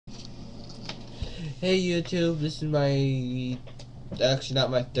Hey YouTube, this is my, actually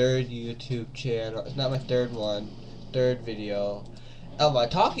not my third YouTube channel, it's not my third video. Oh, my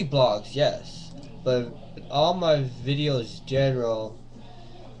talkie blogs, yes, but all my videos general,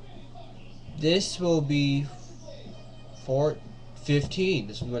 this will be 15,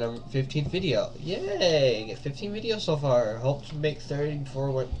 this is my 15th video. Yay, get 15 videos so far, hope to make 30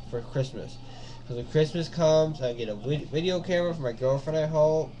 for Christmas. Because when Christmas comes, I get a video camera for my girlfriend, I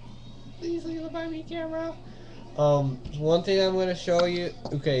hope. Please leave a buy me camera. One thing I'm gonna show you.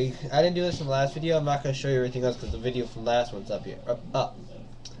 Okay, I didn't do this in the last video. I'm not gonna show you everything else because the video from last one's up here. Up.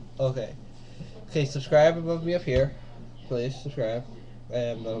 Okay. Okay, subscribe above me up here. Please subscribe. I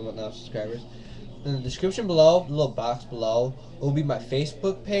have not enough subscribers. In the description below, the little box below, will be my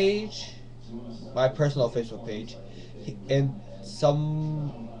Facebook page, my personal Facebook page, and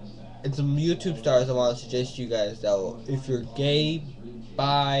some YouTube stars I want to suggest to you guys that if you're gay,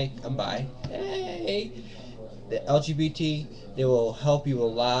 bi, I'm bi. Hey. The LGBT, they will help you a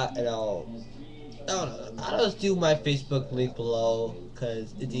lot, and I'll just do my Facebook link below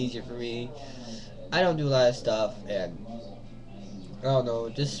because it's easier for me. I don't do a lot of stuff, and I don't know.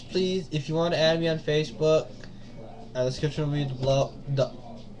 Just please, if you want to add me on Facebook, the description will be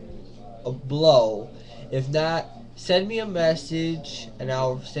below. If not, send me a message, and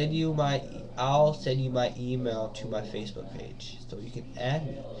I'll send you my email to my Facebook page so you can add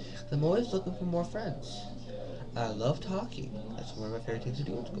me. I'm always looking for more friends. I love talking. That's one of my favorite things to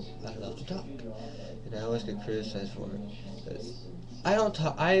do in school. I love to talk, and I always get criticized for it. Because I don't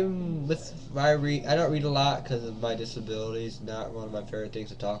talk. I don't read a lot because of my disabilities. Not one of my favorite things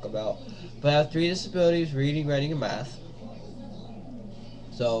to talk about. But I have 3 disabilities: reading, writing, and math.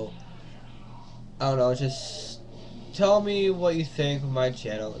 So I don't know. Just tell me what you think of my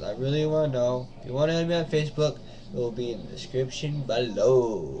channel. I really want to know. If you want to add me on Facebook, it will be in the description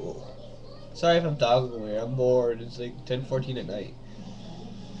below. Sorry if I'm talking weird. I'm bored. It's like 10:14 at night.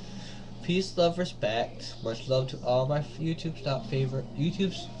 Peace, love, respect. Much love to all my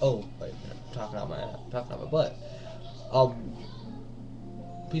YouTube's. Oh, wait, I'm talking out my butt.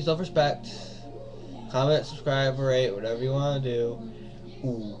 Peace, love, respect. Comment, subscribe, rate, whatever you want to do.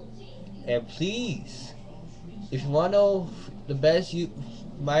 Ooh, and please, if you want to know the best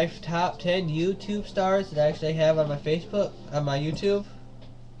my top 10 YouTube stars that I actually have on my Facebook, on my YouTube.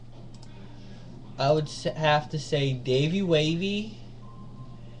 I would have to say Davey Wavy,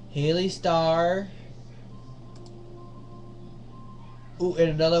 Haley Starr, ooh, and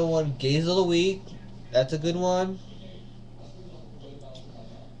another one, Gaze of the Week. That's a good one.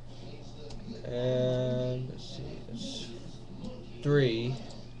 And let's see, that's 3.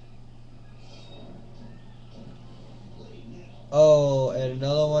 Oh, and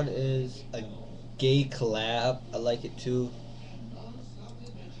another one is a gay collab. I like it too.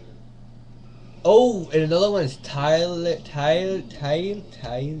 Oh, and another one is Tyler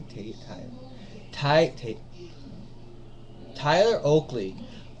Oakley.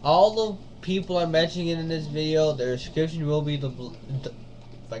 All the people I'm mentioning in this video, their description will be if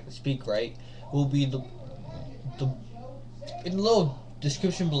I can speak right, will be in the little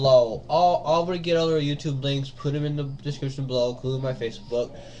description below. I'll get all their YouTube links, put them in the description below, including my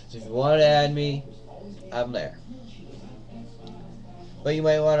Facebook. So if you want to add me, I'm there. But you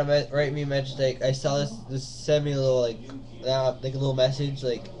might want to write me a message like, I saw this. Send me a little like a little message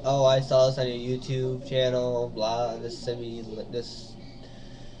like, oh, I saw this on your YouTube channel, blah. Just send me this.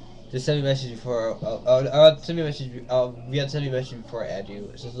 Just send me a message before. I'll send me a message. You have to send me a message before I add you.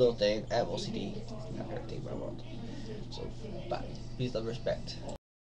 It's just a little thing. I have OCD. It's not everything in my world. So bye. Peace, love, respect.